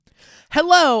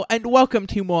Hello, and welcome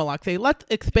to Morlocks, a Let's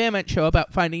Experiment show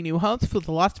about finding new homes for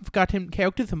the lost and forgotten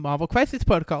characters in Marvel Crisis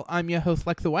Protocol. I'm your host,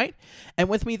 Lexa White, and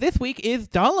with me this week is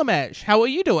Darlomidge. How are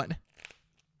you doing?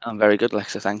 I'm very good,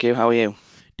 Lexa, thank you. How are you?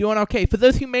 Doing okay. For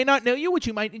those who may not know you, would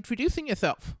you mind introducing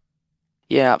yourself?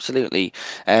 Yeah, absolutely.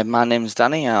 My name's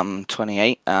Danny. I'm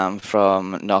 28. I'm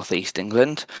from Northeast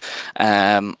England.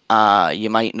 You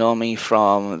might know me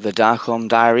from the Darkholme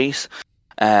Diaries.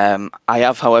 I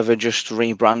have, however, just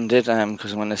rebranded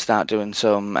because I'm going to start doing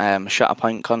some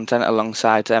Shatterpoint content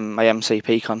alongside my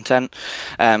MCP content.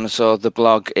 So the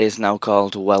blog is now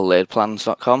called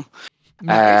welllaidplans.com.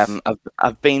 Nice.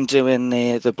 I've been doing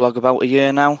the blog about a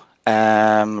year now.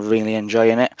 Really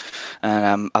enjoying it,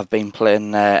 and I've been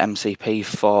playing MCP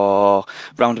for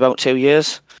around about 2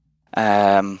 years.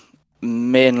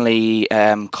 Mainly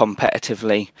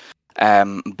competitively.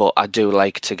 But I do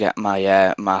like to get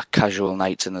my my casual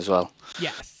nights in as well.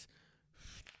 Yes.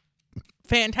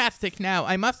 Fantastic. Now,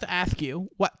 I must ask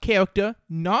you, what character,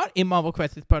 not in Marvel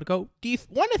Crisis Protocol, do you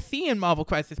want to see in Marvel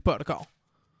Crisis Protocol?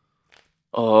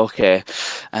 Okay.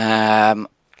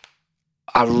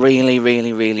 I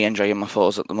really enjoy my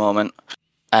foes at the moment.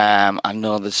 I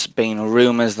know there's been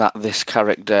rumours that this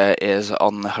character is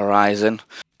on the horizon,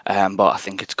 but I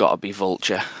think it's got to be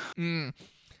Vulture.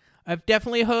 I've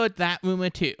definitely heard that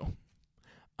rumor too.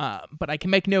 But I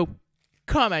can make no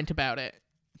comment about it,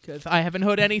 because I haven't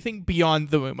heard anything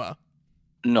beyond the rumor.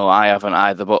 No, I haven't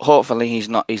either, but hopefully he's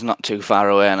not too far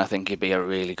away, and I think he'd be a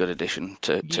really good addition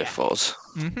to foes.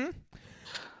 Mm-hmm.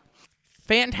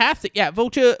 Fantastic. Yeah,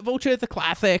 Vulture is a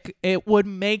classic. It would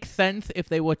make sense if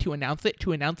they were to announce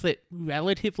it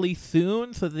relatively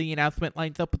soon, so the announcement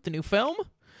lines up with the new film.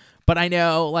 But I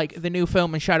know, like, the new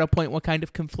film and Shadowpoint were kind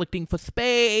of conflicting for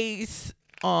space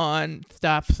on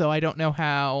stuff, so I don't know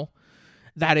how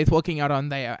that is working out on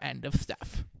their end of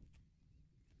stuff.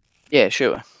 Yeah,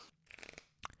 sure.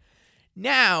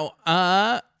 Now,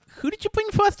 who did you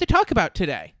bring for us to talk about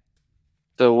today?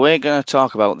 So we're going to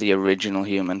talk about the original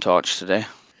Human Torch today.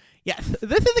 Yes,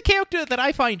 this is a character that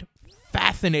I find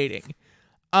fascinating.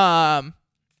 For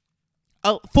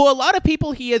a lot of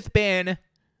people, he has been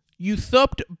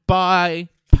usurped by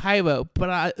Pyro,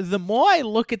 but the more I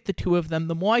look at the two of them,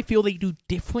 the more I feel they do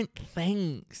different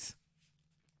things.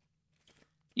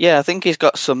 Yeah, I think he's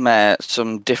got some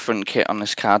different kit on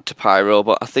his card to Pyro,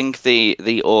 but I think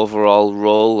the overall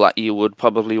role that you would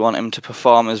probably want him to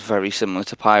perform is very similar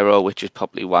to Pyro, which is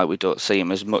probably why we don't see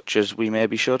him as much as we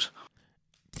maybe should.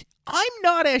 I'm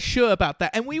not as sure about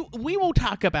that, and we will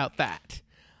talk about that.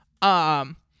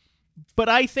 But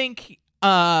I think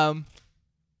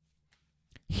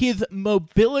his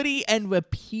mobility and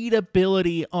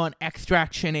repeatability on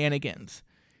extract shenanigans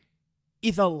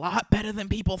is a lot better than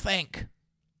people think.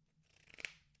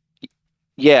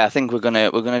 Yeah, I think we're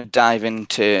gonna dive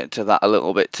into that a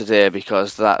little bit today,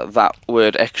 because that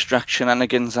word extract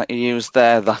shenanigans that you used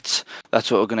there, that's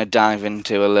what we're gonna dive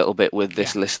into a little bit with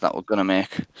this list that we're gonna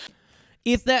make.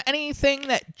 Is there anything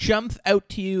that jumps out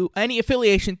to you, any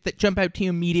affiliations that jump out to you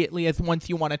immediately as ones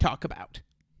you want to talk about?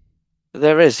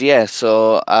 There is, yeah.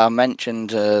 So I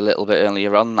mentioned a little bit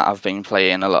earlier on that I've been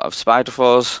playing a lot of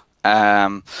Spider-Foes,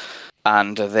 and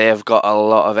they've got a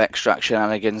lot of extract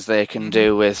shenanigans they can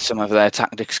do with some of their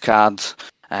tactics cards,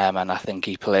 and I think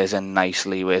he plays in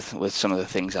nicely with some of the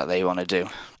things that they want to do.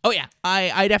 Oh yeah,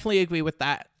 I definitely agree with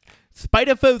that.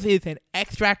 Spider-Foes is an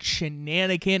extract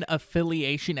shenanigan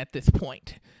affiliation at this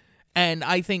point, and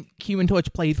I think Human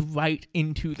Torch plays right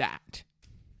into that.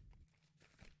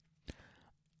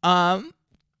 I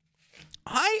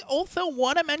also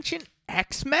want to mention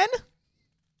X-Men.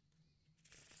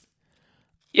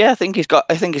 Yeah, I think he's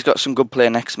got some good play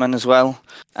in X-Men as well.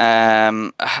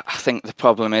 I think the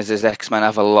problem is X-Men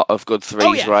have a lot of good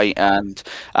threes, right? And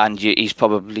he's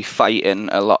probably fighting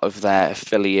a lot of their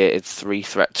affiliated 3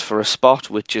 threats for a spot,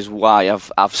 which is why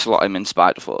I've slotted him in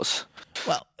Spider-Force.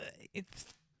 Well, it's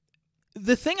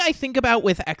the thing I think about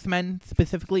with X-Men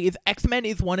specifically is X-Men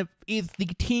is the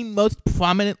team most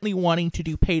prominently wanting to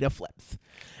do pay-to-flips,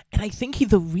 and I think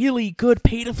he's a really good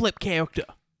pay-to-flip character.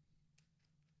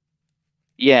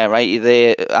 Yeah, right.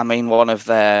 One of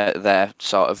their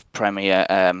sort of premier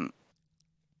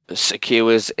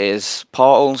secures is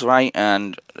portals, right?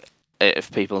 And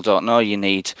if people don't know, you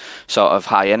need sort of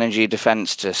high energy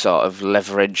defense to sort of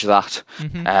leverage that.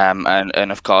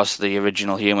 And of course, the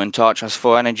original Human Torch has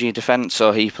 4 energy defense,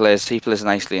 so he plays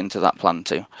nicely into that plan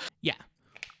too. Yeah.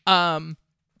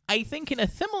 I think in a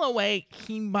similar way,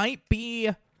 he might be.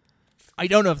 I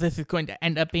don't know if this is going to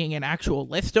end up being an actual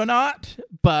list or not,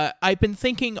 but I've been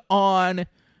thinking on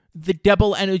the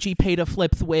double energy pay to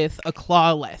flips with a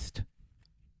claw list.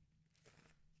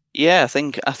 Yeah, I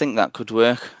think that could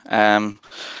work. I'm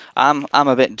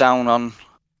a bit down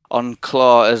on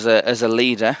Claw as a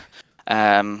leader.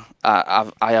 I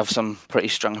have some pretty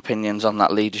strong opinions on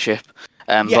that leadership.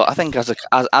 But I Yes. think as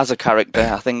a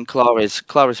character, I think Claw is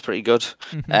pretty good.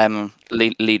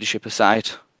 Leadership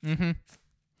aside.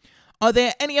 Are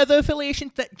there any other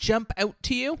affiliations that jump out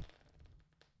to you?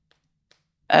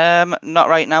 Not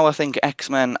right now. I think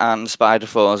X-Men and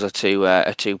Spider-Force are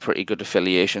two pretty good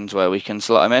affiliations where we can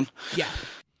slot them in. Yeah.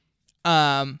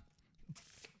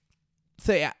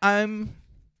 So yeah,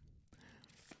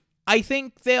 I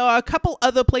think there are a couple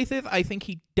other places I think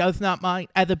he does not mind.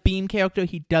 As a Beam character,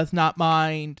 he does not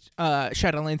mind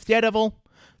Shadowlands Daredevil.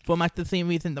 For much the same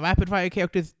reason the Rapid Fire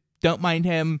characters don't mind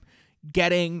him.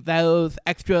 Getting those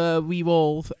extra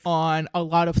rerolls on a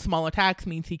lot of small attacks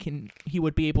means he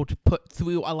would be able to put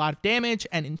through a lot of damage,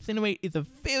 and Incinerate is a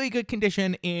very good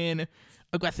condition in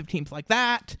aggressive teams like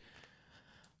that.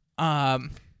 Yeah,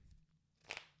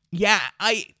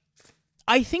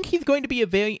 I think he's going to be a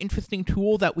very interesting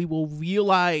tool that we will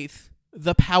realize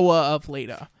the power of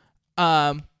later.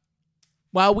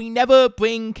 While we never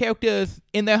bring characters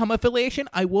in their home affiliation,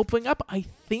 I will bring up, I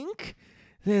think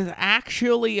there's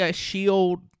actually a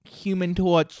S.H.I.E.L.D. Human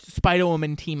Torch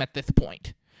Spider-Woman team at this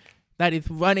point that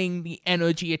is running the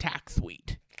energy attack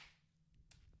suite.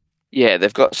 Yeah,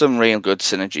 they've got some real good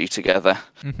synergy together.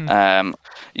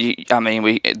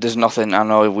 There's nothing. I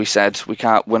know we said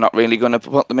we're not really going to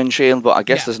put them in S.H.I.E.L.D., but I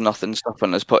guess there's nothing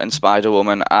stopping us putting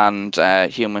Spider-Woman and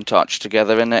Human Torch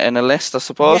together in a list, I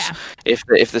suppose. Yeah.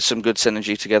 If there's some good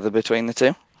synergy together between the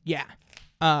two. Yeah.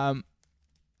 So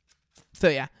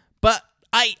yeah, but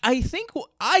I think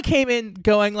I came in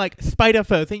going like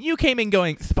Spider-Foes, and you came in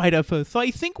going Spider-Foes. So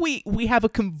I think we have a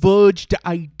converged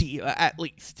idea at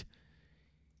least.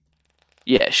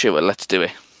 Yeah, sure, let's do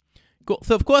it. Cool.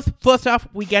 So, of course, first off,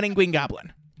 we're getting Green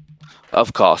Goblin.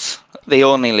 Of course. The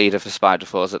only leader for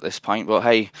Spider-Force at this point, but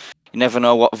hey, you never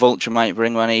know what Vulture might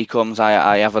bring when he comes.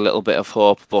 I have a little bit of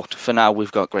hope, but for now,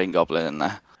 we've got Green Goblin in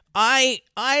there. I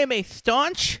am a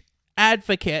staunch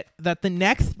advocate that the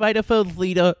next Spider-Force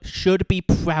leader should be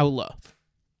Prowler.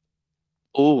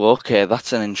 Oh, okay,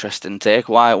 that's an interesting take.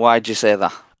 Why'd you say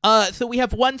that? So we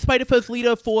have one Spider-Force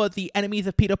leader for the enemies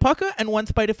of Peter Parker and one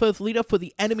Spider-Force leader for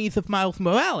the enemies of Miles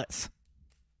Morales.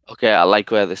 Okay, I like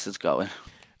where this is going.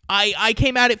 I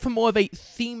came at it from more of a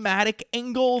thematic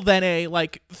angle than a,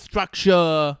 like,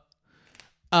 structure,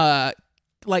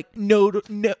 like,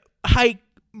 high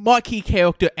marquee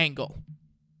character angle.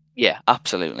 Yeah,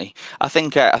 absolutely. I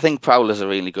think Prowler's a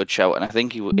really good shout, and I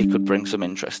think he could bring some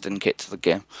interesting kit to the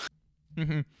game.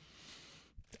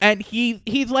 And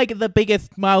he's like the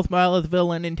biggest Miles Morales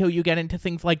villain until you get into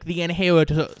things like the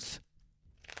Inheritors.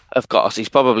 Of course, he's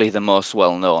probably the most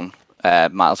well-known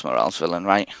Miles Morales villain,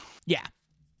 right? Yeah.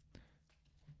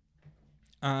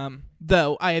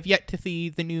 Though I have yet to see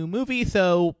the new movie,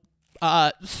 so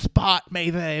Spot may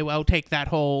very well take that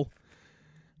whole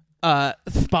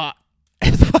spot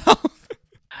as well.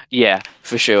 Yeah,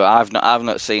 for sure. I've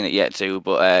not seen it yet too,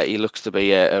 but he looks to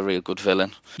be a real good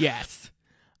villain. Yes.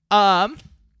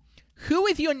 Who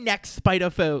is your next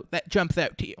Spider-Foe that jumps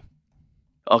out to you?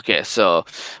 Okay, so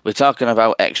we're talking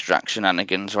about extract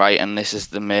shenanigans, right? And this is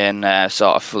the main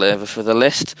sort of flavour for the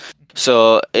list.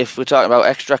 So if we're talking about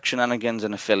extract shenanigans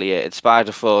and affiliated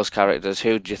Spider-Force characters,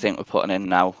 who do you think we're putting in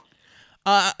now?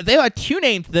 There are two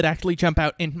names that actually jump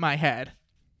out in my head.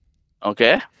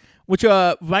 Okay. Which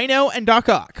are Rhino and Doc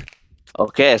Ock.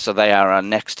 Okay, so they are our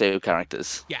next two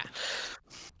characters. Yeah.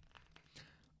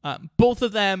 Both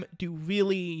of them do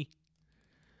really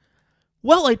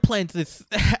well. I planned this,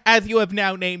 as you have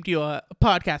now named your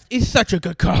podcast, is such a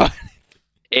good card.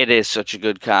 It is such a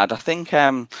good card. I think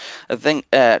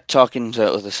talking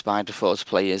to other Spider-Force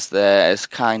players, there's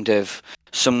kind of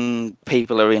some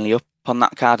people are really up on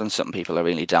that card and some people are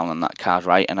really down on that card,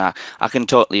 right? And I can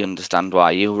totally understand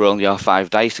why. You roll your 5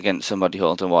 dice against somebody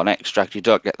holding 1 extract, you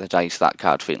don't get the dice, that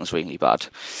card feels really bad.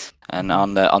 And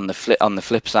on the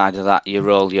flip side of that, you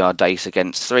roll your dice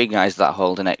against 3 guys that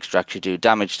hold an extract, you do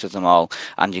damage to them all,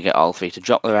 and you get all 3 to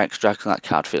drop their extracts, and that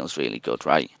card feels really good,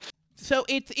 right? So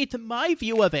it's my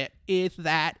view of it is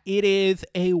that it is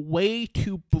a way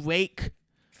to break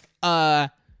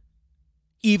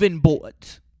even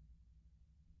boards.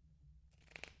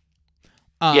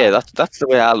 Yeah, that's the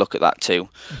way I look at that too.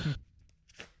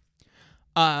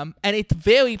 And it's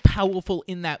very powerful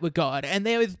in that regard. And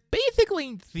there is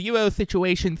basically 0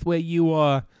 situations where you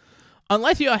are,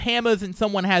 unless you are hammers and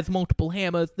someone has multiple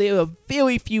hammers, there are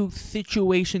very few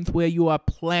situations where you are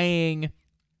playing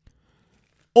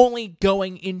only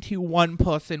going into one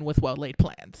person with well-laid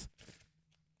plans.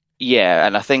 Yeah,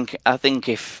 and I think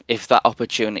if that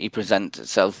opportunity presents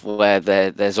itself where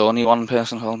there's only one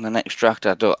person holding an extract,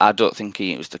 I don't think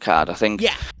he used the card. I think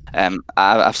Yeah.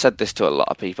 I've said this to a lot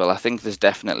of people. I think there's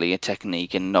definitely a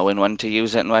technique in knowing when to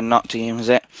use it and when not to use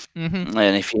it. Mm-hmm.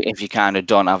 And if you kind of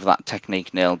don't have that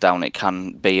technique nailed down, it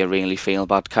can be a really feel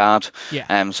bad card.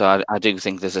 Yeah. So I do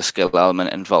think there's a skill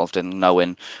element involved in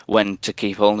knowing when to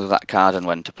keep hold of that card and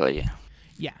when to play it.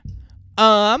 Yeah.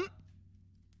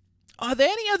 Are there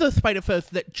any other Spider Foes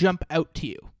that jump out to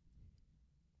you?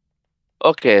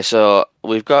 Okay, so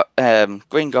we've got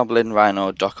Green Goblin,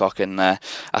 Rhino, Doc Ock in there.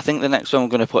 I think the next one we're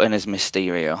going to put in is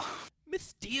Mysterio.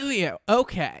 Mysterio.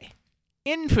 Okay.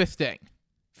 Interesting.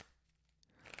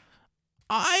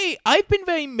 I've been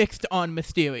very mixed on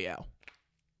Mysterio.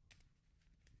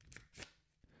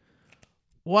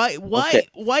 Why Okay.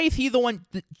 why is he the one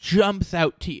that jumps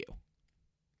out to you?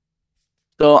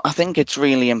 So I think it's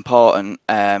really important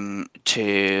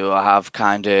to have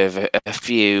kind of a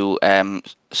few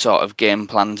sort of game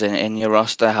plans in your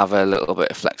roster, have a little bit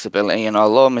of flexibility. And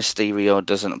although Mysterio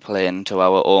doesn't play into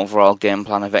our overall game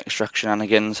plan of extraction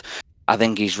shenanigans, I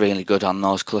think he's really good on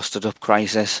those clustered up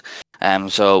crisis.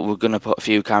 So we're going to put a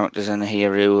few characters in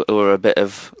here who are a bit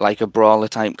of like a brawler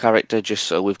type character, just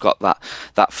so we've got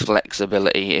that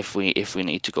flexibility if we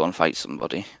need to go and fight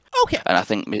somebody. Okay. And I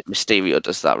think Mysterio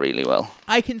does that really well.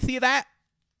 I can see that.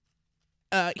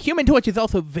 Human Torch is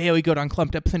also very good on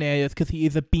clumped up scenarios because he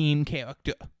is a beam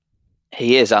character.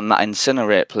 He is, and that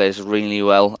Incinerate plays really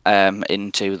well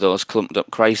into those clumped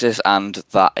up crisis, and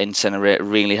that Incinerate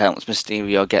really helps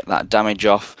Mysterio get that damage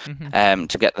off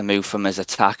to get the move from his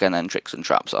attack and then tricks and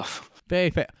traps off. Very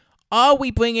fair. Are we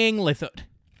bringing Lizard?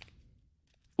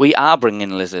 We are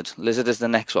bringing Lizard. Lizard is the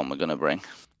next one we're going to bring.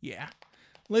 Yeah.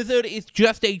 Lizard is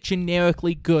just a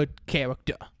generically good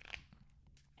character.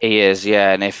 He is,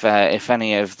 yeah, and if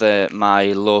any of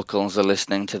my locals are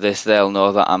listening to this, they'll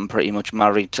know that I'm pretty much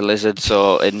married to Lizard,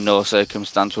 so in no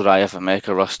circumstance would I ever make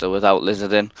a roster without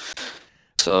Lizard in.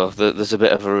 So there's a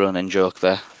bit of a running joke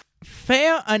there.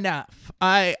 Fair enough.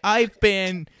 I've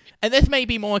been, and this may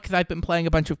be more because I've been playing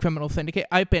a bunch of Criminal Syndicate,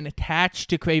 I've been attached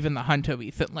to Kraven the Hunter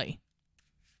recently.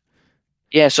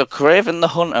 Yeah, so Kraven the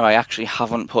Hunter I actually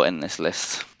haven't put in this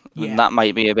list. Yeah. That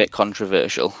might be a bit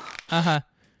controversial. Uh-huh.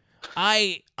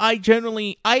 I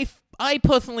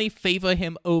personally favor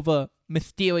him over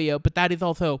Mysterio, but that is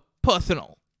also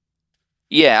personal.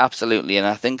 Yeah, absolutely, and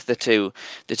I think the two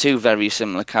very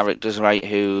similar characters, right?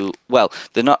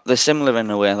 They're similar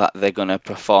in a way that they're going to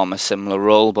perform a similar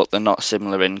role, but they're not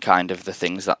similar in kind of the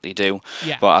things that they do.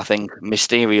 Yeah. But I think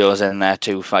Mysterio's in there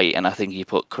to fight, and I think you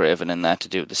put Kraven in there to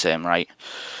do the same, right?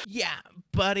 Yeah,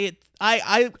 but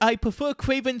I prefer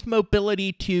Kraven's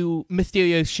mobility to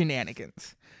Mysterio's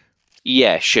shenanigans.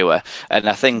 Yeah, sure. And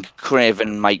I think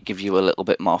Kraven might give you a little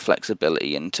bit more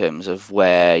flexibility in terms of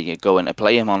where you're going to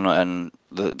play him on and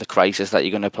the crisis that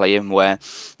you're going to play him, where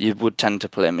you would tend to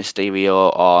play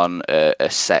Mysterio on a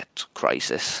set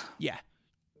crisis. Yeah.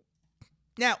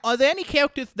 Now, are there any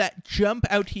characters that jump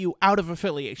out to you out of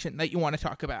affiliation that you want to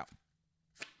talk about?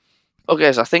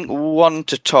 Okay, so I think one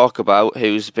to talk about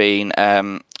who's been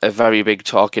a very big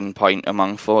talking point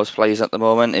among Force players at the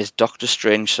moment is Doctor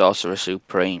Strange Sorcerer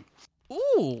Supreme.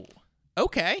 Ooh,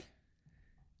 okay.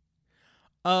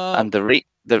 And the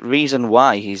reason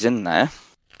why he's in there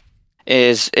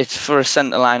is it's for a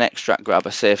centerline extract grab,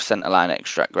 a safe centerline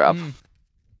extract grab.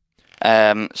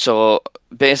 So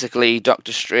basically,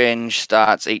 Doctor Strange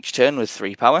starts each turn with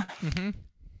 3 power. Mm-hmm.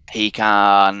 He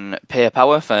can pay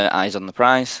power for Eyes on the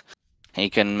Prize. He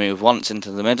can move once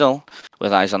into the middle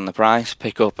with Eyes on the Prize,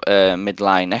 pick up a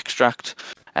midline extract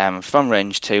from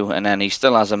range 2, and then he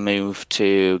still has a move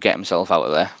to get himself out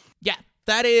of there. Yeah,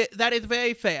 that is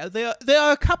very fair. There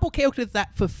are a couple characters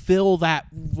that fulfill that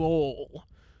role.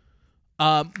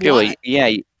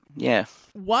 Yeah.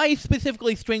 Why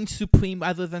specifically Strange Supreme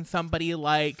rather than somebody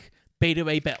like Beta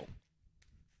Ray Bill?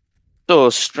 So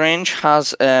Strange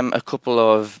has a couple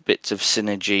of bits of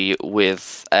synergy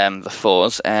with the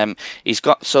Fours. He's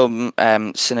got some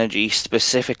synergy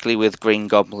specifically with Green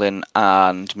Goblin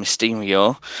and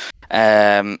Mysterio,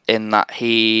 in that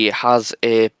he has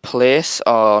a place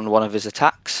on one of his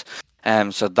attacks.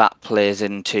 So that plays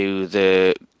into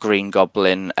the Green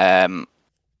Goblin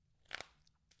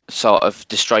sort of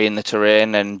destroying the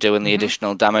terrain and doing the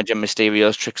additional damage and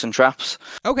Mysterio's tricks and traps.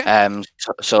 Okay.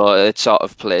 So it sort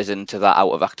of plays into that out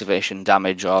of activation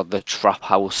damage, or the trap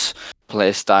house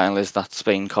play style as that's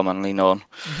been commonly known.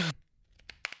 Mm-hmm.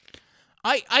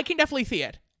 I can definitely see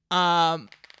it. A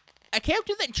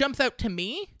character that jumps out to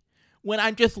me when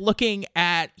I'm just looking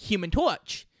at Human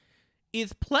Torch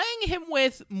is playing him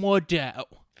with Mordo.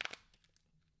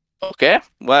 Okay.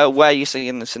 Well, where are you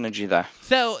seeing the synergy there?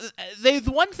 So there's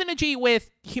one synergy with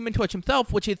Human Torch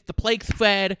himself, which is the plague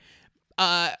spread.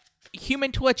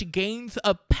 Human Torch gains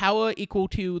a power equal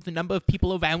to the number of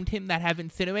people around him that have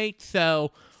Incinerate,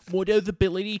 so Mordo's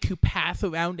ability to pass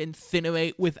around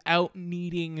Incinerate without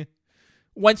needing...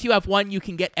 Once you have one, you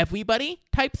can get everybody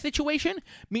type situation,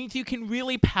 means you can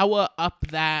really power up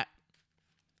that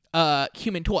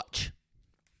Human Torch.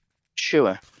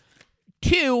 Sure.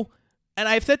 2, and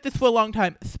I've said this for a long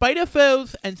time, Spider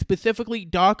Foes, and specifically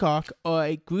Dark Arc, are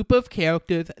a group of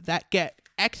characters that get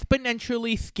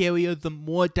exponentially scarier the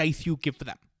more dice you give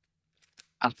them.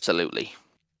 Absolutely.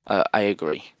 I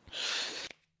agree.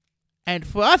 And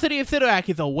Ferocity of Sidorak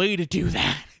is a way to do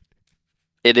that.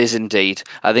 It is indeed.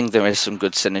 I think there is some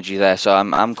good synergy there, so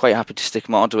I'm quite happy to stick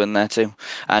Mordo in there too.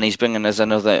 And he's bringing us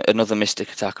another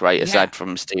mystic attack, right, aside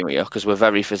from Mysterio, because we're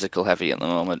very physical heavy at the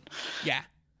moment. Yeah.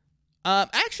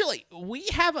 Actually, we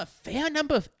have a fair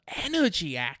number of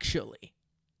energy, actually.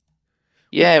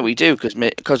 Yeah, we do,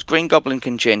 because Green Goblin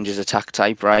can change his attack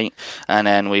type, right? And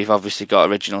then we've obviously got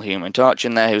Original Human Torch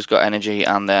in there, who's got energy,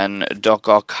 and then Doc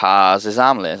Ock has his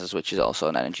arm lasers, which is also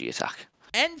an energy attack.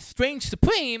 And Strange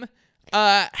Supreme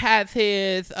has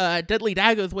his Deadly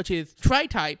Daggers, which is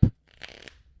Tri-type.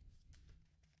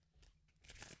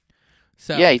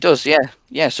 So yeah, he does.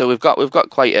 Yeah. So we've got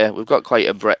quite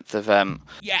a breadth of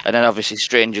yeah. And then obviously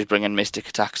Strange is bringing mystic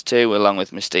attacks too, along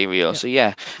with Mysterio. Yeah. So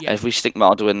yeah. And if we stick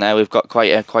Mordo in there, we've got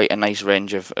quite a nice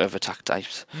range of attack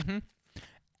types. Mm-hmm.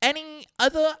 Any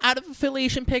other out of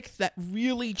affiliation picks that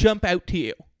really jump out to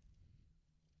you?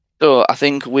 So I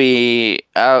think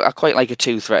I quite like a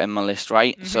 2-threat in my list,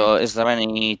 right? Mm-hmm. So is there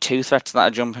any 2 threats that are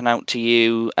jumping out to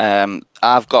you?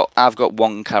 I've got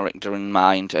one character in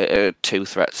mind, a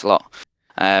 2-threat slot.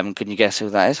 Can you guess who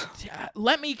that is?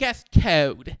 Let me guess.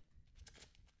 Toad.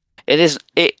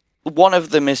 One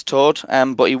of them is Toad,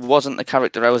 but he wasn't the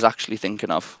character I was actually thinking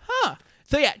of. Huh.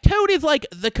 So yeah, Toad is like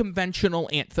the conventional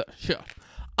answer. Sure.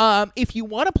 If you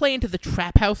want to play into the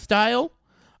Trap House style,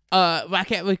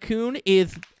 Rocket Raccoon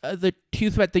is the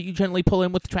 2-threat that you generally pull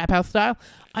in with the Trap House style.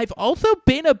 I've also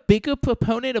been a bigger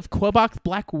proponent of Korvax's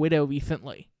Black Widow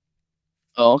recently.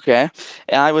 Oh, okay.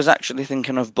 I was actually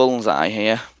thinking of Bullseye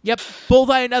here. Yep,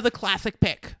 Bullseye, another classic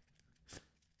pick.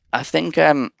 I think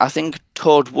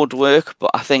Toad would work,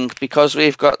 but I think because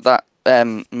we've got that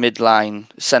midline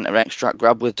center extract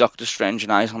grab with Doctor Strange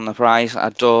and Eyes on the Prize,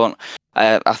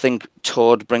 I think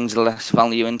Toad brings less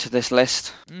value into this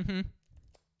list. Mm-hmm.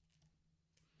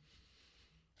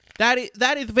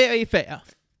 That is very fair.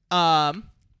 I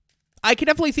can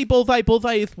definitely see Bullseye.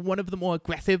 Bullseye is one of the more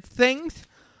aggressive things.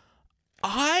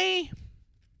 I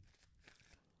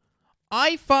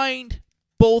find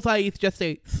Bullseye is just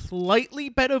a slightly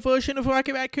better version of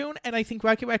Rocket Raccoon, and I think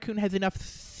Rocket Raccoon has enough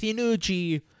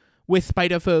synergy with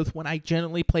Spider Foes. When I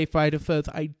generally play Spider Foes,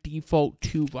 I default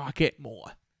to Rocket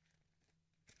more.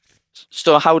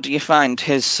 So how do you find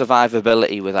his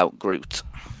survivability without Groot?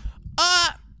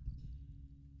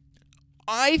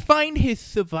 I find his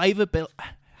survivability...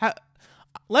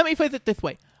 Let me phrase it this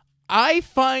way. I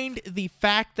find the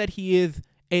fact that he is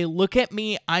a look at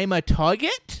me, I'm a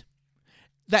target,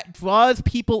 that draws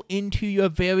people into your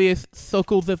various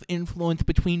circles of influence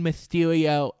between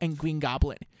Mysterio and Green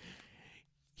Goblin.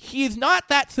 He is not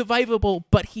that survivable,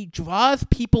 but he draws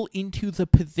people into the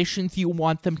positions you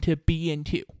want them to be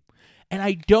into. And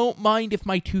I don't mind if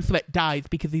my 2-threat dies,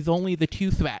 because he's only the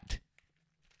 2-threat.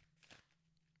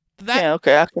 Yeah,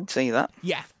 okay, I can see that.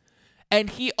 Yeah. And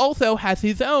he also has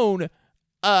his own,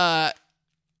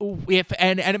 if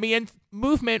an enemy in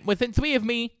movement within 3 of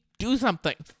me, do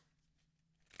something.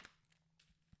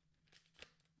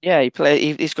 Yeah,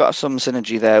 he's got some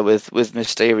synergy there with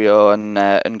Mysterio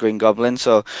and Green Goblin,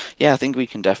 so yeah, I think we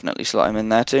can definitely slot him in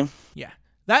there too. Yeah.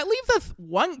 That leaves us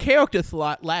one character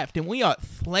slot left, and we are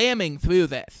slamming through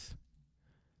this.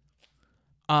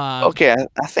 Okay,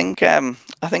 I think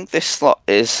this slot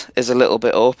is a little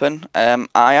bit open.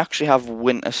 I actually have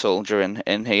Winter Soldier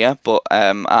in here, but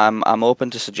I'm open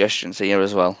to suggestions here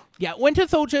as well. Yeah, Winter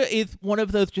Soldier is one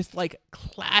of those just like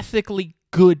classically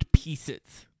good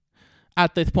pieces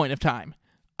at this point of time.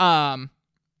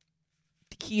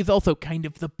 He's also kind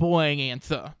of the boring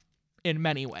answer in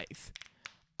many ways.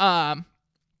 But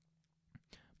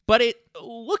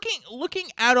looking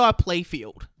at our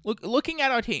playfield, looking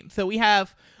at our team, so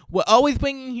we're always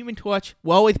bringing Human Torch,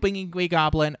 we're always bringing Grey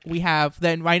Goblin, we have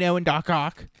then Rhino and Doc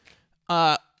Ock,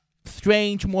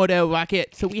 Strange, Mordo,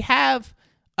 Rocket, so we have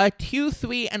a 2,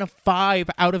 3, and a 5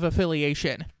 out of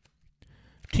affiliation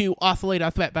to oscillate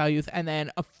our threat values, and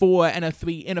then a 4 and a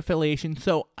 3 in affiliation,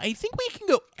 so I think we can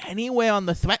go anywhere on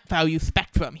the threat value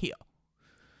spectrum here.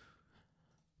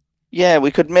 Yeah,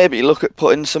 we could maybe look at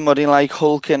putting somebody like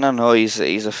Hulk in. I know he's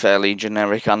a fairly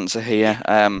generic answer Yeah.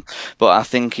 here, but I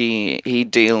think he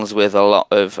deals with a lot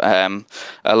of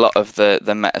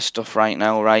the meta stuff right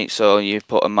now, right? So you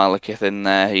put a Malekith in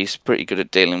there. He's pretty good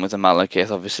at dealing with a Malekith.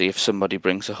 Obviously, if somebody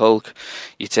brings a Hulk,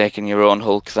 you're taking your own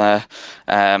Hulk there.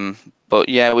 But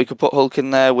yeah, we could put Hulk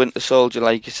in there, Winter Soldier,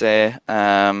 like you say.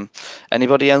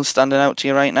 Anybody else standing out to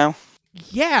you right now?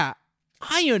 Yeah,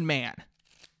 Iron Man.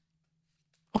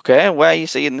 Okay, where are you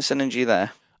seeing the synergy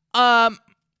there? Um,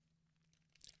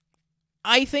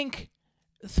 I think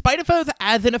Spider-Foes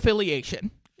as an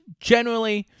affiliation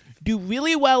generally do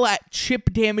really well at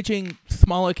chip damaging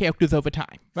smaller characters over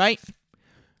time, right?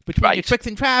 Between your tricks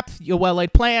and traps, your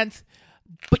well-laid plans,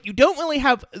 but you don't really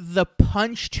have the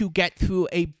punch to get through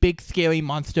a big scary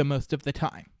monster most of the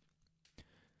time.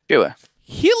 Sure.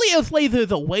 Helios Laser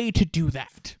is a way to do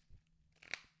that.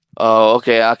 Oh,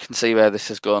 okay, I can see where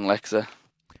this is going, Lexa.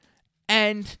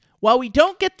 And while we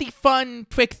don't get the fun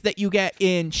tricks that you get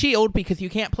in S.H.I.E.L.D. because you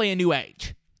can't play a New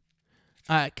Age,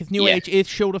 because New Age is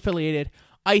S.H.I.E.L.D. affiliated,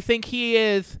 I think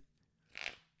he's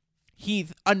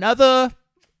another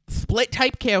split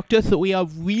type character, so we are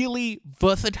really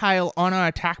versatile on our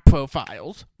attack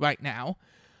profiles right now.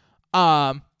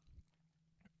 And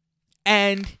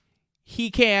he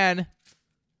can,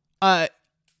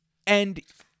 and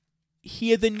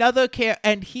he is another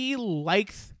and he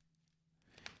likes,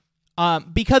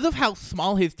 because of how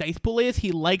small his dice pool is,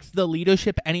 he likes the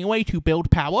leadership anyway to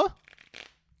build power.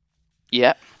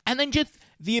 Yeah. And then just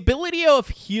the ability of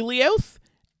Helios,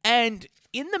 and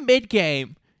in the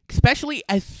mid-game, especially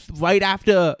as right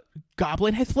after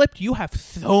Goblin has flipped, you have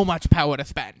so much power to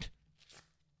spend.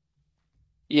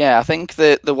 Yeah, I think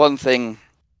the one thing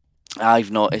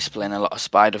I've noticed playing a lot of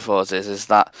Spider Forces is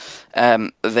that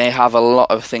they have a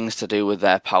lot of things to do with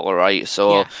their power, right?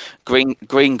 So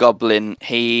Green Goblin,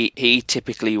 he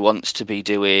typically wants to be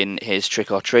doing his trick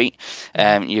or treat.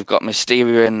 You've got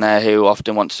Mysterio in there who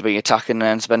often wants to be attacking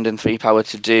and spending 3 power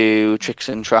to do tricks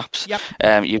and traps.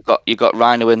 Yep. You've got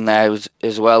Rhino in there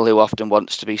as well, who often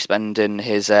wants to be spending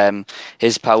his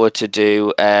power to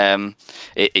do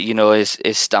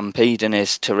his stampede and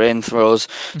his terrain throws.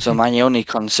 So my only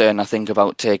concern I think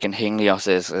about taking Helios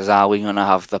is are we going to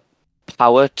have the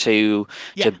power to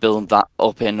build that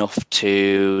up enough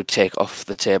to take off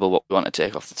the table what we want to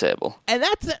take off the table? And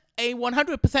that's a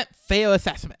 100% fair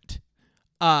assessment.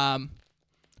 But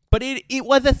it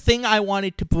was a thing I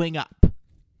wanted to bring up.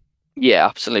 Yeah,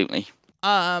 absolutely.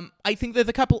 I think there's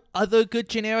a couple other good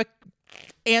generic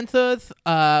answers.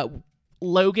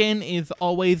 Logan is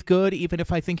always good, even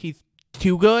if I think he's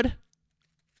too good.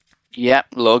 Yeah,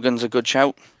 Logan's a good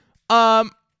shout.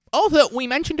 Also, we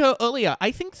mentioned her earlier.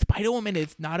 I think Spider-Woman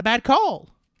is not a bad call.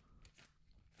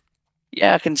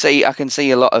 Yeah, I can see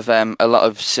a lot of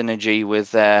synergy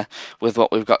with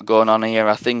what we've got going on here.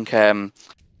 I think her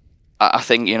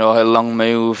long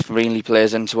move really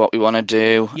plays into what we want to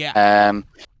do. Yeah.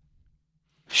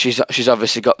 She's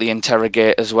obviously got the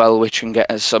interrogate as well, which can get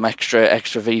us some extra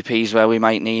VPs where we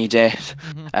might need it.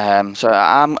 Mm-hmm. So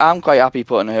I'm quite happy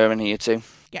putting her in here too.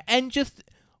 Yeah, and just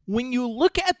when you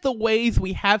look at the ways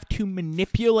we have to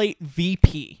manipulate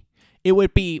VP, it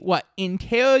would be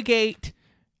interrogate,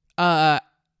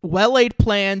 well-laid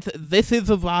plans, this is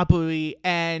a robbery,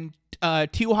 and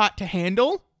too hot to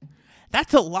handle.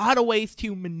 That's a lot of ways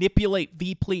to manipulate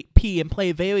VP and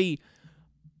play a very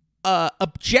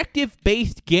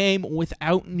objective-based game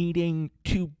without needing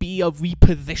to be a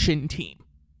reposition team.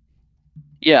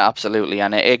 Yeah, absolutely,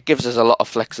 and it gives us a lot of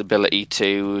flexibility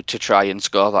to try and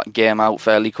score that game out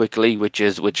fairly quickly, which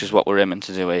is what we're aiming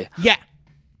to do here. Yeah.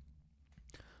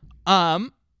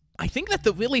 I think that's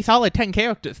a really solid 10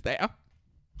 characters there.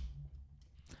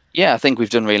 Yeah, I think we've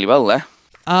done really well there.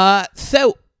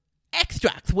 So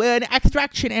extracts. We're an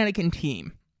extract shenanigan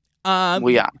team.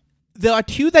 We are. There are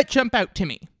 2 that jump out to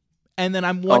me, and then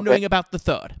I'm wondering about the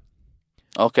third.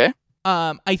 Okay.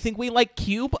 I think we like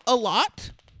Cube a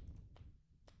lot.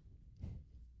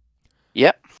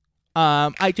 Yep.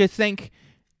 I just think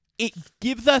it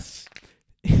gives us,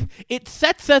 it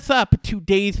sets us up to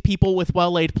daze people with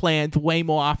well-laid plans way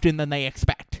more often than they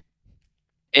expect.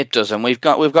 It does, and we've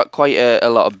got quite a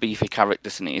lot of beefy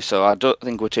characters in here, so I don't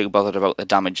think we're too bothered about the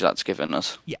damage that's given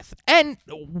us. Yes, and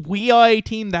we are a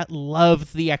team that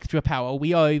loves the extra power.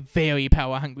 We are a very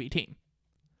power-hungry team.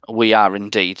 We are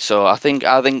indeed. So I think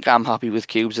I'm happy with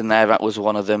cubes in there. That was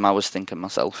one of them I was thinking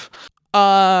myself.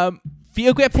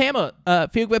 Fear Grip's Hammer.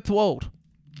 Fear Grip's World.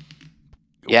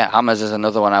 Yeah, Hammers is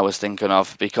another one I was thinking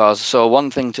of, because one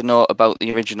thing to note about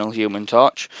the original Human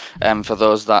Torch, for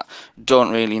those that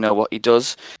don't really know what he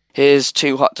does, his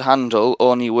Too Hot to Handle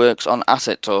only works on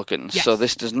asset tokens, Yes. so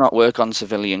this does not work on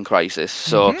Civilian Crisis.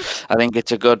 So Mm-hmm. I think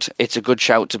it's a good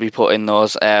shout to be putting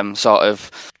those sort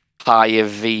of higher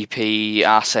VP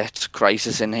asset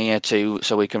crisis in here too,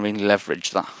 so we can really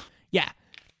leverage that. Yeah.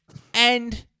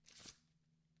 And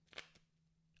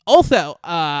also,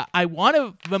 I want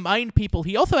to remind people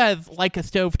he also has Like a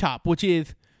Stovetop, which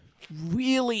is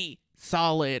really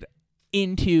solid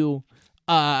into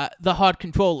the hard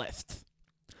control lists.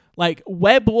 Like,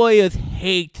 Web Warriors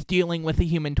hate dealing with the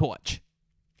Human Torch.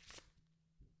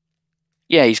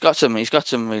 Yeah, he's got some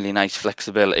really nice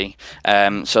flexibility.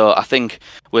 So I think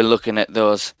we're looking at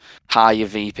those higher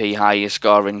VP, higher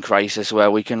scoring crisis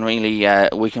where we can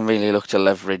really look to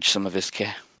leverage some of his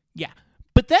kit. Yeah.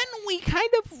 But then we kind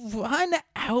of run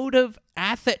out of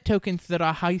asset tokens that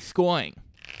are high scoring.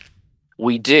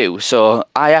 We do. So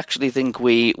I actually think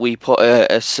we put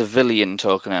a civilian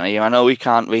token in here. I know we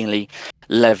can't really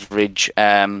leverage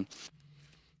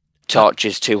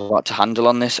Torches Too Hot to Handle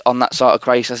on that sort of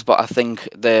crisis, but I think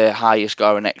the higher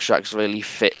scoring extracts really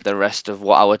fit the rest of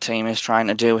what our team is trying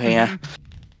to do here.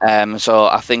 So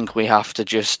I think we have to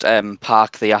just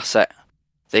park the asset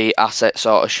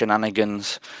sort of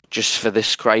shenanigans just for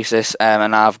this crisis,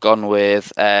 and I've gone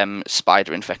with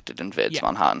Spider Infected Invades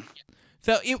Manhattan.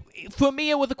 So for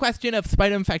me, it was a question of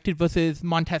Spider Infected versus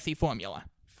Montesi formula.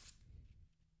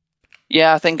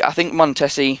 Yeah, I think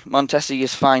Montesi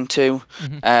is fine too,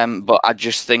 but I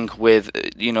just think with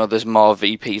there's more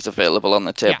VPs available on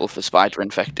the table for Spider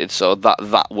Infected, so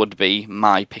that would be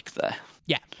my pick there.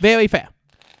 Yeah, very fair.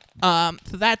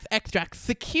 So that's extract.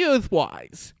 Secures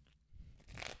wise,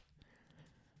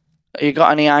 you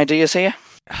got any ideas here?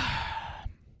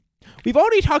 We've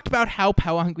already talked about how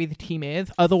power hungry the team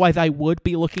is. Otherwise, I would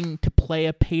be looking to play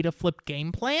a pay to flip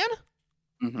game plan.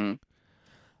 Mm-hmm.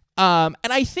 And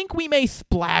I think we may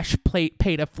splash pay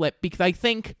to flip because I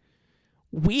think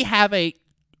we have a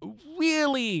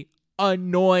really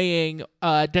annoying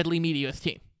Deadly Meteors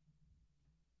team.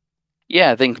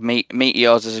 Yeah, I think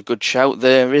Meteors is a good shout.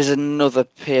 There is another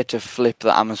pay to flip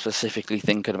that I'm specifically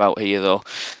thinking about here, though.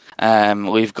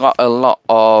 We've got a lot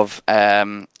of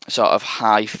sort of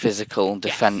high physical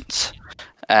defense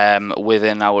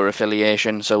within our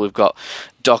affiliation. So we've got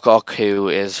Doc Ock, who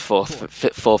is for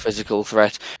physical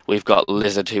threat. We've got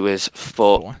Lizard, who is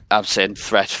for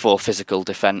threat for physical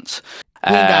defense.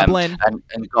 Goblin.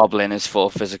 And Goblin is for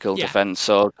physical defense.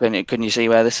 So can you see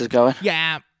where this is going?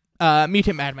 Yeah.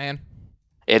 Mutant Madman.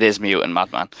 It is Mutant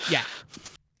Madman. Yeah.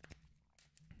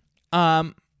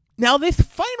 Now this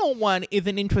final one is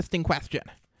an interesting question.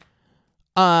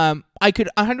 I could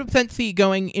 100% see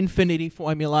going Infinity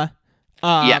formula.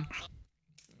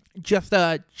 Just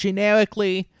a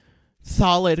generically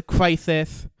solid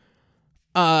crisis.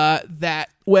 That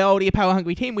we're already a power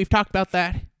hungry team. We've talked about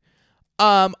that.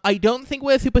 I don't think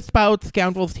we're a Super Spout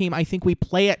Scoundrels team. I think we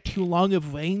play at too long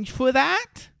of range for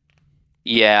that.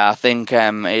 Yeah, I think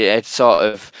it sort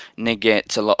of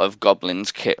negates a lot of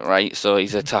Goblin's kit, right? So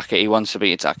he's he wants to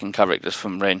be attacking characters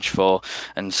from range 4,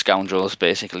 and Scoundrels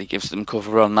basically gives them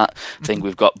cover on that. I think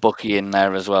we've got Bucky in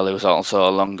there as well, who's also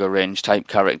a longer range type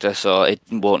character, so it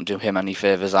won't do him any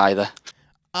favours either.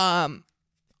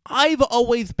 I've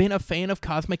always been a fan of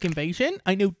Cosmic Invasion.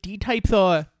 I know D-types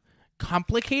are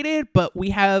complicated, but we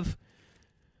have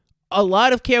a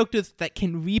lot of characters that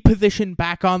can reposition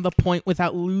back on the point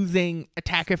without losing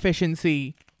attack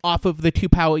efficiency off of the 2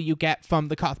 power you get from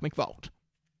the Cosmic Vault.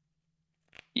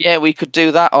 Yeah, we could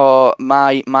do that, or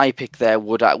my pick there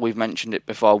we've mentioned it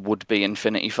before, would be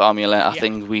Infinity Formula. I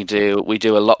think we do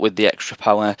a lot with the extra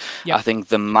power. I think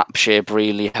the map shape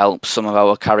really helps some of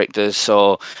our characters,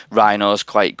 so Rhino's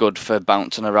quite good for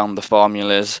bouncing around the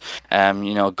formulas.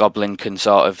 Goblin can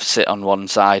sort of sit on one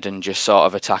side and just sort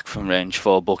of attack from range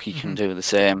 4. Bucky can do the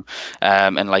same.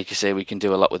 And like you say, we can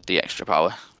do a lot with the extra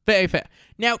power. Very fair.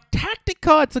 Now, tactic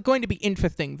cards are going to be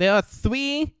interesting. There are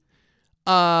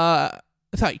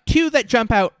 2 that jump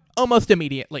out almost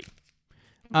immediately,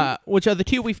 which are the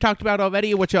 2 we've talked about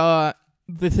already, which are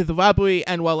This is a Robbery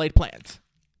and Well-Laid Plans.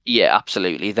 Yeah,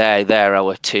 absolutely. They're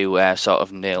our 2 sort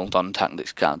of nailed-on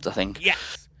tactics cards, I think.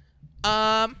 Yes.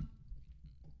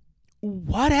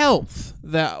 What else,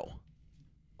 though?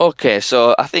 Okay,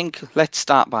 so I think let's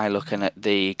start by looking at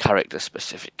the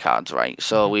character-specific cards, right?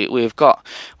 So we've got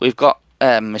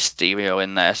Mysterio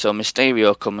in there. So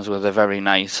Mysterio comes with a very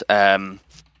nice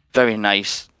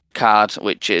card,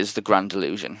 which is the Grand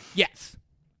Illusion. Yes.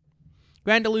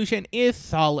 Grand Illusion is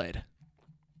solid.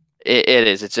 It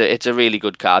is. It's a really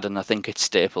good card, and I think it's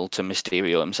staple to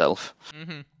Mysterio himself.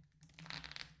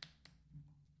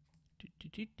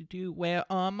 Where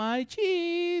are my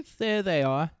G's? There they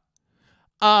are.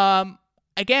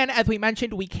 Again, as we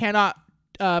mentioned, we cannot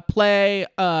play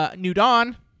New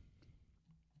Dawn.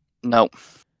 No.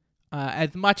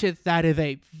 As much as that is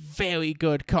a very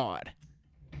good card.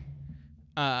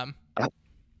 I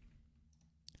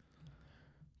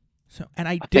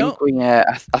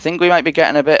think we might be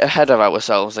getting a bit ahead of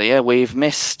ourselves here. We've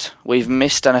missed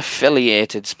an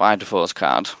affiliated Spider Force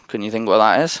card. Can you think what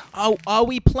that is? Oh, are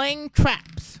we playing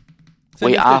Traps?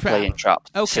 We are playing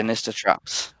Traps. Okay. Sinister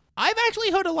Traps. I've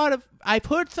actually heard I've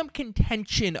heard some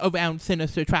contention around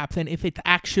Sinister Traps and if it's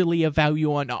actually a value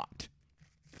or not.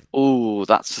 Ooh,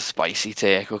 that's a spicy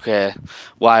take. Okay,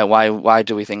 why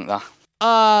do we think that?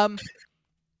 I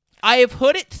have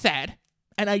heard it said,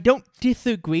 and I don't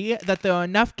disagree, that there are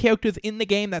enough characters in the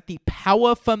game that the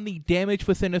power from the damage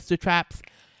for Sinister Traps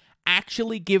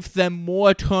actually gives them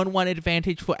more turn 1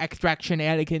 advantage for extract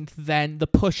shenanigans than the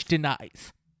push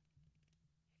denies.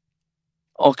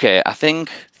 Okay, I think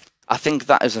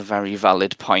that is a very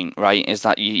valid point, right? Is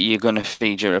that you're going to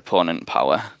feed your opponent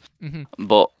power,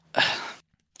 but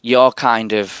your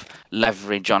kind of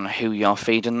leverage on who you're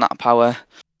feeding that power,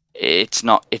 it's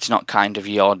not kind of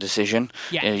your decision.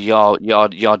 Yeah.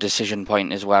 Your decision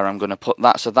point is where I'm going to put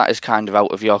that. So that is kind of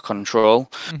out of your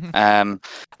control. I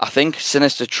think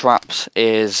Sinister Traps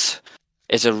is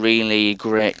a really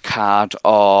great card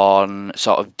on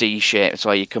sort of D shapes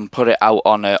where you can put it out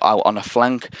on a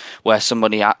flank where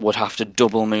somebody would have to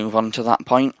double move onto that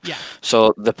point. Yeah.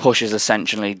 So the push is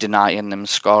essentially denying them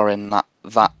scoring that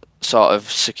sort of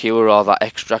secure or that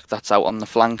extract that's out on the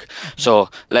flank.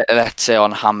 So let's say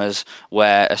on hammers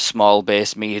where a small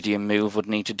base medium move would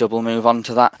need to double move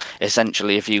onto that.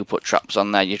 Essentially, if you put traps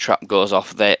on there, your trap goes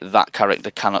off. That character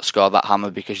cannot score that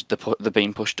hammer because they're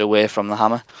being pushed away from the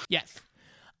hammer. Yes.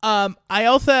 I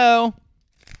also,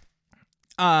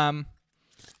 I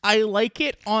like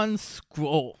it on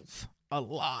scrolls a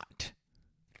lot.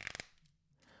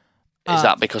 Is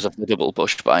that because of the double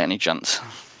push by any chance?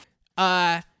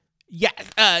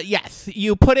 Yes.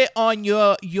 You put it on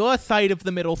your side of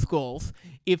the middle scrolls.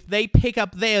 If they pick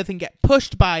up theirs and get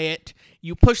pushed by it,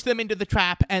 you push them into the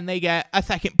trap and they get a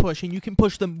second push, and you can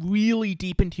push them really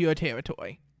deep into your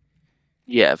territory.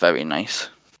 Yeah, very nice.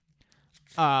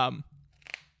 And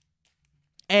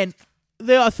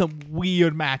there are some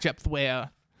weird matchups where,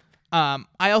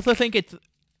 I also think it's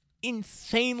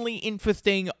insanely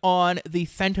interesting on the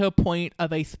center point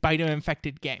of a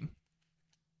spider-infected game.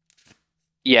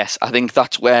 Yes, I think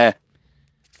that's where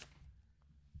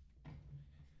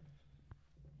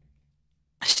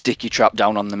sticky trap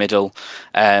down on the middle,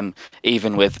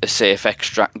 even with a safe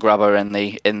extract grabber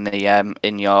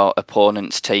in your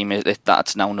opponent's team,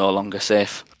 that's now no longer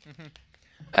safe.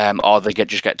 Or they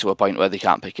just get to a point where they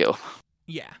can't pick it up.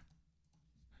 Yeah.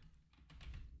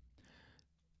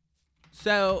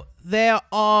 So there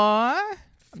are...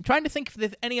 I'm trying to think if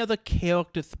there's any other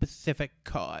character-specific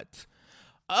cards.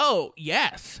 Oh,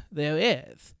 yes, there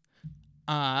is.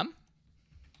 How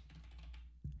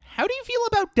do you feel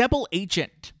about Double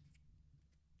Agent?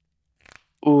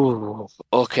 Ooh,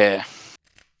 okay.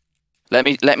 Let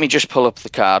me just pull up the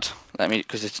card.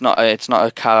 Because it's not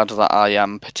a card that I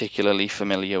am particularly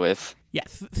familiar with.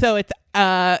 Yes, so it's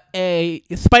a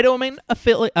Spider-Woman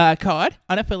card,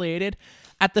 unaffiliated.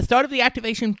 At the start of the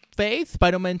activation phase,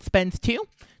 Spider-Man spends 2.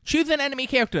 Choose an enemy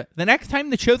character. The next time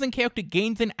the chosen character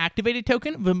gains an activated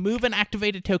token, remove an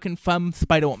activated token from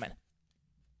Spider-Woman.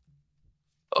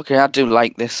 Okay, I do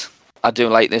like this,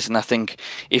 and I think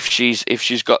if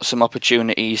she's got some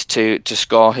opportunities to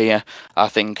score here, I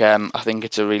think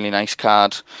it's a really nice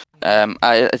card.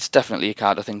 It's definitely a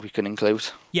card I think we can include.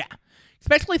 Yeah,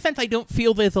 especially since I don't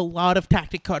feel there's a lot of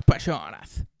tactic card pressure on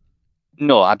us.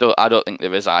 No, I don't think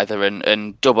there is either,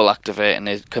 and double activating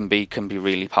it can be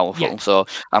really powerful. Yeah. So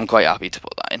I'm quite happy to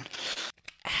put that in.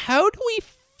 How do we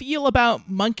feel about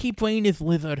Monkey Brain is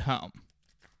Lizard Home?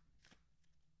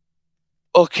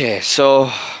 Okay,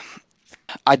 so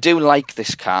I do like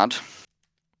this card.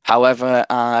 However,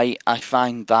 I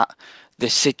find that the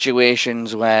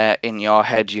situations where in your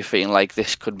head you feel like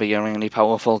this could be a really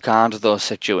powerful card, those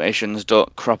situations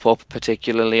don't crop up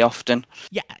particularly often.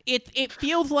 Yeah, it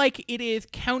feels like it is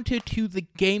counter to the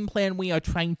game plan we are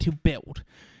trying to build.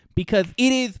 Because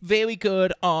it is very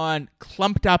good on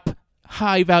clumped up,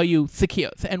 high value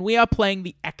secures, and we are playing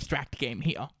the extract game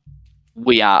here.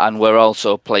 We are, and we're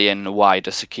also playing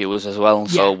wider secures as well,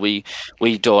 so we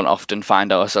don't often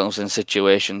find ourselves in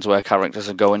situations where characters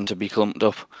are going to be clumped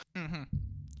up. Mm-hmm.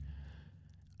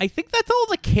 I think that's all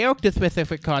the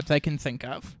character-specific cards I can think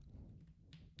of.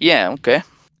 Yeah, okay.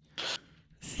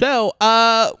 So,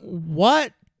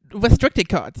 what restricted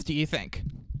cards do you think?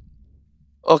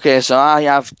 Okay, so I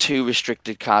have two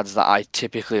restricted cards that I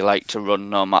typically like to run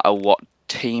no matter what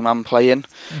team I'm playing.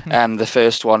 The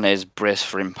first one is Brace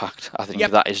for Impact. I think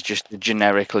Yep. that is just a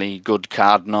generically good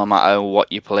card no matter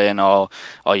what you're playing or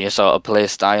your sort of play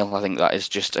style. I think that is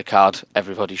just a card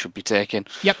everybody should be taking.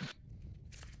 Yep.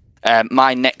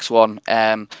 My next one,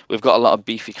 we've got a lot of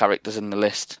beefy characters in the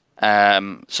list.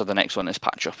 So the next one is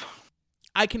Patch Up.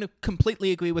 I can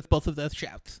completely agree with both of those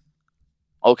shouts.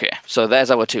 Okay, so there's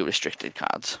our two restricted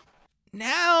cards.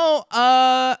 Now,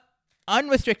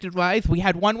 unrestricted wise, we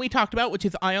had one we talked about, which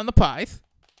is Eye on the Prize.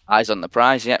 Eyes on the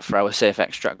prize, yeah, for our safe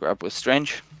extract grab with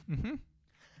Strange.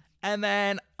 And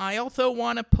then I also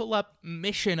want to pull up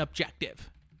Mission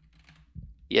Objective.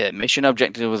 Yeah, Mission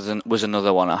Objective was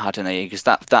another one I had in here because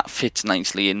that fits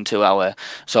nicely into our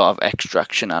sort of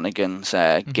extract shenanigans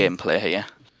gameplay here.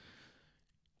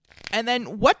 And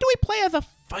then what do we play as a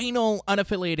final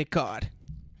unaffiliated card?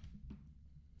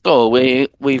 So we're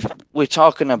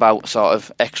talking about sort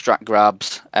of extract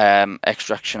grabs,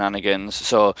 extract shenanigans.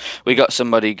 So we got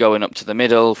somebody going up to the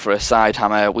middle for a side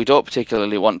hammer. We don't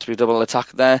particularly want to be double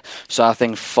attack there, so I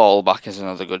think fallback is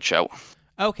another good shout.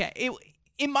 Okay,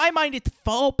 in my mind, it's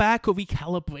fallback or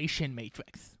recalibration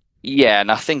matrix. Yeah,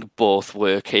 and I think both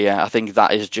work here. I think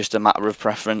that is just a matter of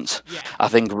preference. Yeah. I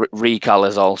think Recal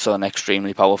is also an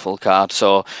extremely powerful card,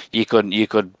 so you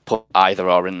could put either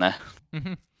or in there.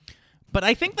 But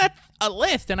I think that's a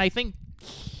list, and I think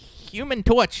Human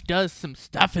Torch does some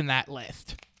stuff in that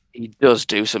list. He does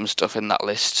do some stuff in that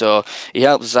list, so he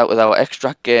helps us out with our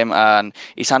extract game, and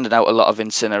he's handed out a lot of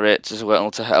incinerates as well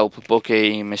to help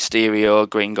Bucky, Mysterio,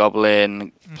 Green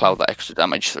Goblin plow that extra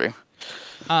damage through.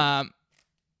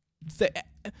 So,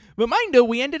 reminder,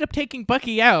 we ended up taking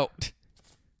Bucky out.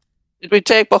 Did we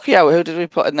take Bucky out? Who did we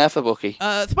put in there for Bucky?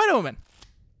 Spider-Woman.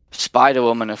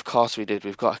 Spider-Woman, of course we did.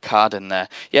 We've got a card in there.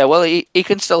 Yeah, well, he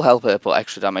can still help her put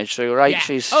extra damage through, right?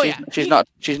 Yeah.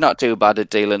 She's not too bad at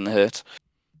dealing the hurt.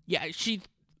 Yeah, she's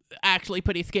actually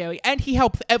pretty scary. And he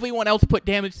helps everyone else put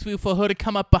damage through for her to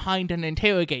come up behind and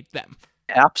interrogate them.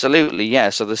 Absolutely, yeah.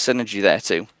 So there's synergy there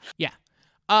too. Yeah.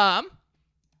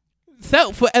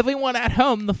 So, for everyone at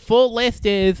home, the full list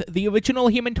is the original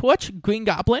Human Torch, Green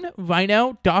Goblin,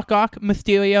 Rhino, Doc Ock,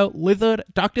 Mysterio, Lizard,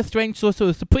 Doctor Strange,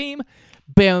 Sorcerer Supreme,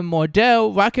 Baron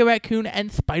Mordo, Rocket Raccoon,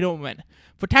 and Spider-Man.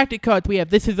 For tactic cards, we have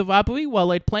This Is a Robbery,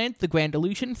 Well-Laid Plans, The Grand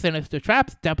Illusion, Sinister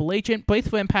Traps, Double Agent, Brace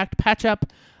for Impact, Patch Up,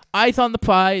 Eyes on the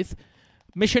Prize,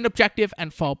 Mission Objective,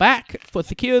 and Fall Back. For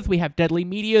secures, we have Deadly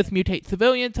Meteors, Mutate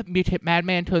Civilians, Mutate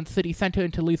Madman turns City Center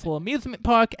into Lethal Amusement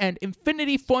Park, and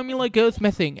Infinity Formula Goes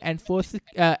Missing. And for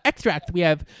extracts, we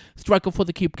have Struggle for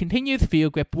the Cube Continues,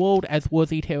 Field Grip World as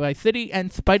Warzy Terrorize City,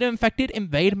 and Spider-Infected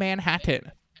Invade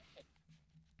Manhattan.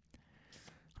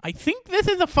 I think this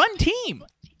is a fun team.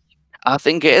 I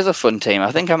think it is a fun team.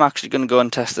 I think I'm actually going to go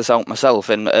and test this out myself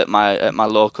at my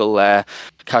local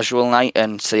casual night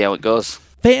and see how it goes.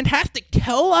 Fantastic.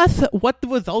 Tell us what the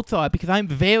results are, because I'm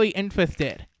very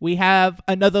interested. We have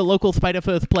another local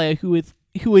Spider-Verse player who is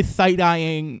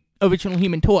side-eyeing Original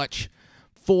Human Torch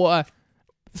for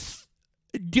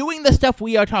doing the stuff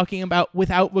we are talking about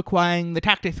without requiring the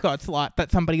tactics card slot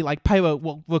that somebody like Pyro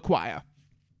will require.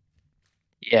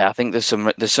 Yeah, I think there's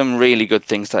some really good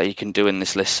things that you can do in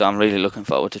this list, so I'm really looking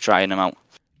forward to trying them out.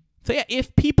 So yeah,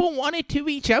 if people wanted to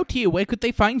reach out to you, where could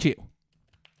they find you?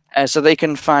 So they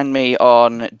can find me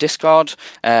on Discord.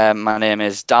 My name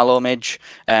is Darlomidge.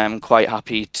 I'm quite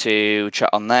happy to chat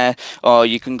on there. Or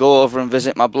you can go over and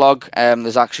visit my blog.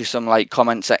 There's actually some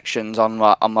comment sections on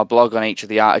my blog on each of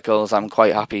the articles. I'm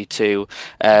quite happy to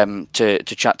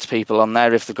chat to people on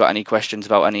there if they've got any questions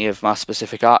about any of my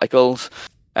specific articles.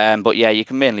 But yeah, you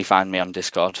can mainly find me on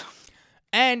Discord.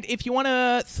 And if you want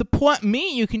to support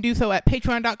me, you can do so at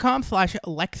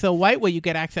patreon.com/AlexaWhite, where you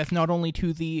get access not only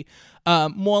to the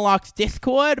Morlocks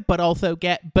Discord, but also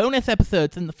get bonus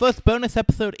episodes. And the first bonus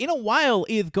episode in a while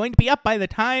is going to be up by the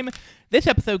time this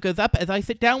episode goes up, as I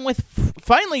sit down with,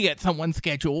 finally get someone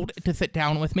scheduled to sit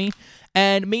down with me.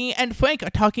 And me and Frank are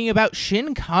talking about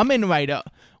Shin Kamen Rider,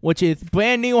 which is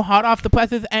brand new, hot off the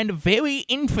presses, and very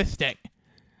interesting.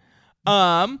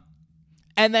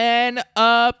 And then,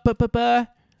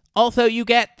 also you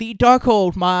get the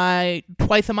Darkhold, my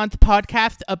twice-a-month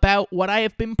podcast about what I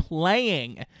have been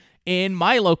playing in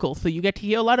my local, so you get to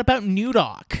hear a lot about New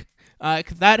Doc,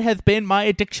 because that has been my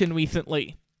addiction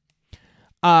recently.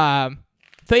 So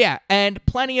yeah, and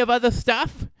plenty of other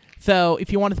stuff, so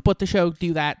if you want to support the show,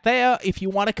 do that there. If you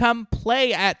want to come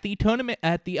play at the tournament,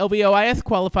 at the LVOIS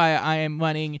qualifier I am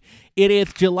running, it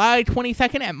is July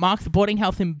 22nd at Mock's Boarding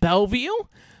House in Bellevue.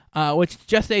 which is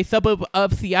just a suburb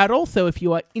of Seattle. So if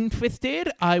you are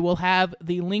interested, I will have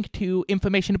the link to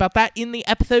information about that in the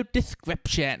episode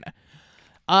description.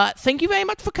 Thank you very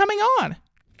much for coming on.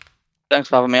 Thanks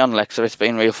for having me on, Lexa. It's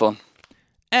been real fun.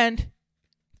 And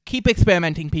keep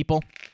experimenting, people.